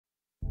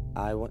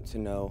I want to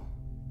know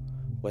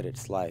what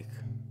it's like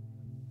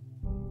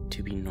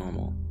to be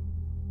normal,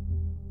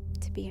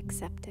 to be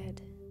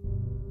accepted,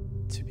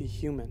 to be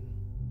human,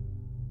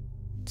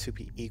 to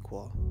be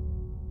equal,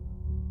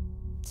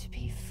 to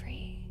be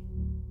free.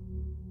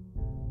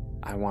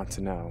 I want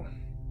to know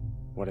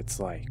what it's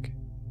like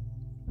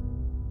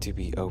to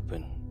be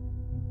open,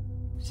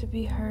 to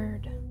be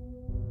heard,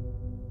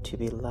 to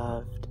be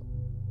loved,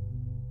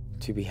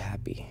 to be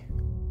happy,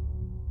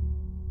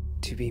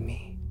 to be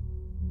me.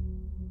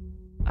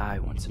 I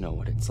want to know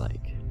what it's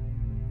like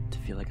to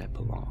feel like I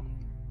belong,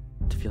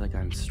 to feel like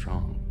I'm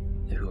strong,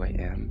 that who I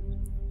am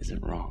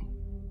isn't wrong.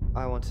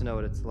 I want to know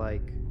what it's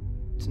like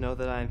to know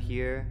that I'm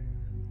here,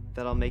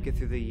 that I'll make it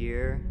through the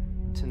year,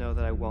 to know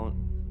that I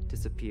won't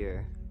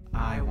disappear.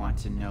 I want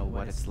to know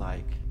what it's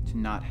like to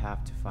not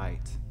have to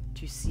fight,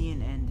 to see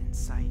an end in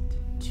sight,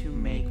 to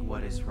make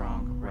what is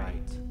wrong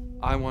right.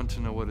 I want to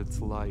know what it's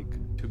like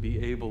to be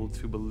able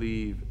to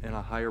believe in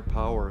a higher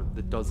power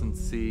that doesn't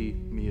see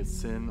me as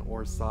sin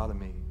or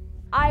sodomy.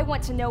 I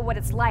want to know what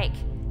it's like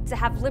to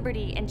have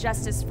liberty and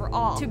justice for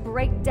all, to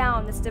break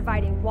down this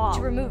dividing wall,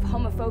 to remove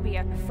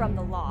homophobia from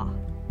the law.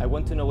 I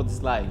want to know what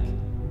it's like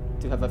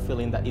to have a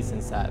feeling that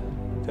isn't sad,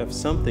 to have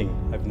something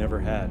I've never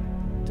had,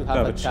 to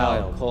have a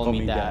child call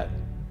me dad.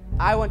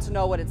 I want to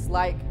know what it's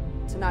like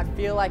to not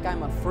feel like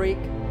I'm a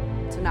freak,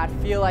 to not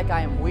feel like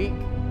I am weak,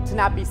 to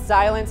not be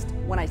silenced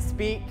when I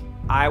speak.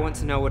 I want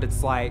to know what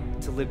it's like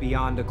to live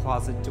beyond a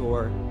closet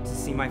door, to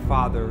see my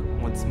father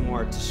once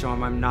more, to show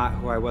him I'm not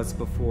who I was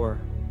before.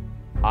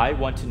 I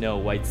want to know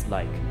what it's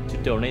like to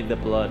donate the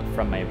blood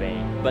from my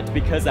vein. But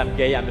because I'm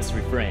gay, I must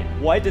refrain.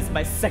 Why does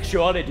my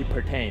sexuality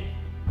pertain?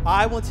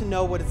 I want to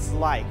know what it's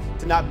like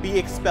to not be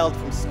expelled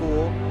from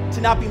school, to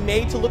not be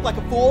made to look like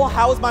a fool.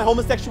 How is my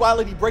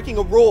homosexuality breaking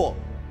a rule?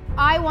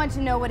 I want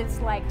to know what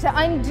it's like to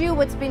undo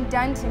what's been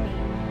done to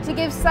me, to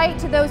give sight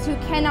to those who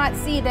cannot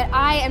see that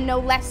I am no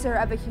lesser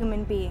of a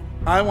human being.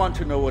 I want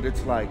to know what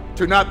it's like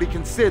to not be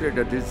considered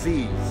a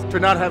disease, to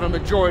not have a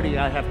majority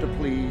I have to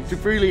please, to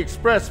freely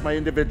express my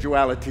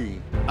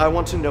individuality. I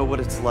want to know what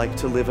it's like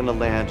to live in a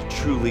land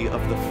truly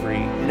of the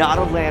free, not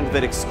a land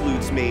that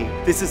excludes me.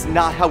 This is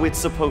not how it's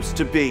supposed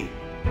to be.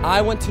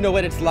 I want to know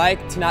what it's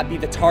like to not be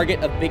the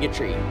target of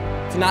bigotry,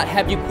 to not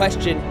have you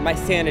question my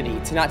sanity,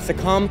 to not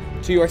succumb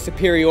to your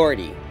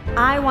superiority.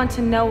 I want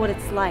to know what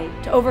it's like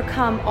to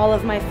overcome all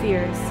of my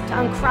fears, to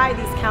uncry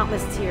these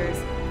countless tears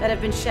that have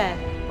been shed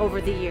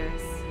over the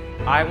years.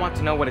 I want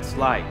to know what it's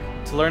like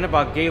to learn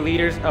about gay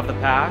leaders of the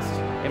past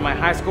in my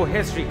high school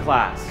history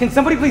class. Can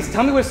somebody please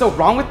tell me what's so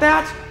wrong with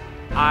that?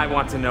 I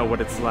want to know what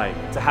it's like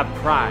to have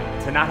pride,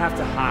 to not have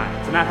to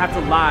hide, to not have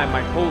to lie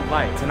my whole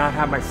life, to not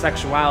have my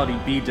sexuality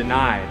be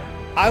denied.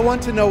 I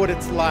want to know what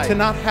it's like to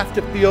not have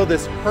to feel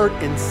this hurt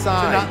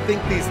inside, to not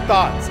think these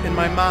thoughts in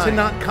my mind, to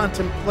not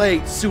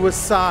contemplate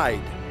suicide.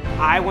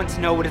 I want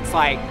to know what it's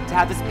like to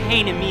have this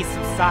pain in me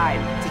subside,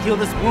 to heal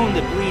this wound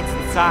that bleeds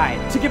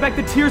inside. To get back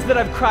the tears that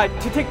I've cried,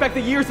 to take back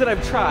the years that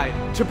I've tried,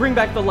 to bring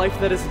back the life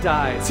that has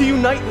died, to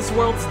unite this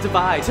world's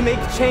divide, to make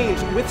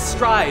change with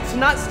stride, to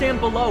not stand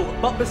below,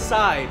 but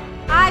beside.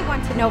 I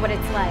want to know what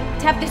it's like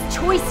to have this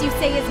choice you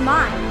say is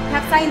mine, to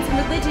have science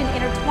and religion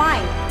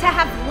intertwined, to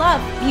have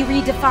love be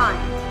redefined.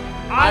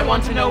 I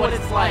want to know what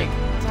it's like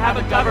to have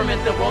a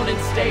government that won't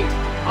instate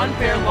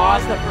unfair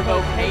laws that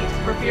provoke hate,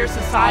 for fear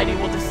society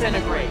will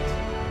disintegrate.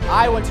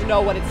 I want to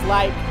know what it's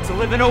like to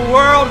live in a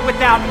world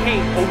without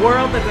hate, a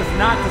world that does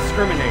not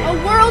discriminate, a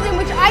world in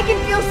which I can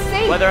feel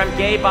safe, whether I'm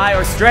gay, bi,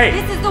 or straight.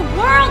 This is the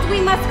world we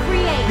must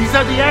create. These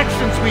are the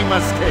actions we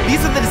must take.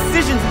 These are the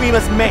decisions we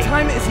must make. The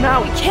time is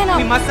now. We cannot.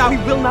 We must not. We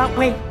will not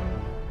wait.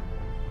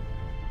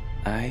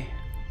 I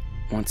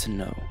want to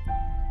know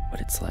what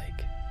it's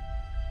like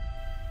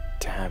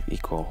To have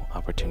equal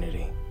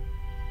opportunity,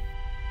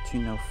 to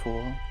know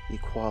full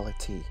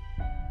equality,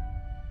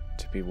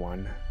 to be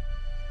one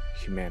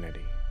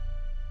humanity.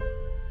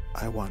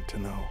 I want to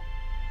know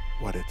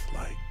what it's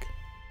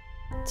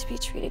like to be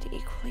treated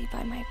equally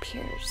by my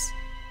peers,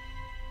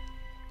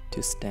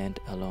 to stand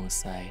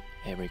alongside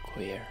every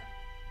queer,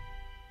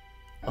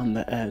 on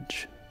the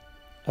edge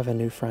of a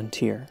new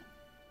frontier.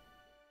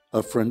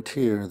 A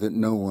frontier that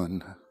no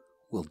one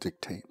will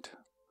dictate.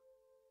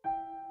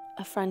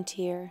 a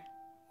frontier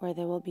where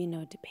there will be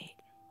no debate,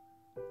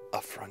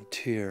 A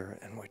frontier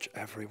in which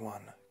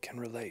everyone can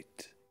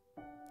relate.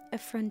 a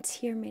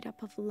frontier made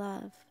up of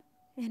love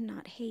and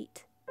not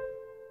hate.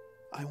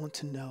 I want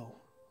to know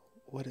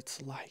what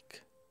it's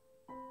like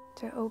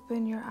to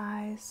open your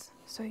eyes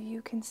so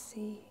you can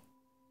see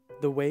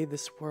the way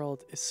this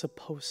world is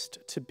supposed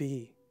to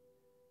be.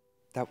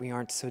 That we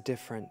aren't so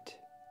different,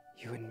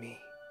 you and me.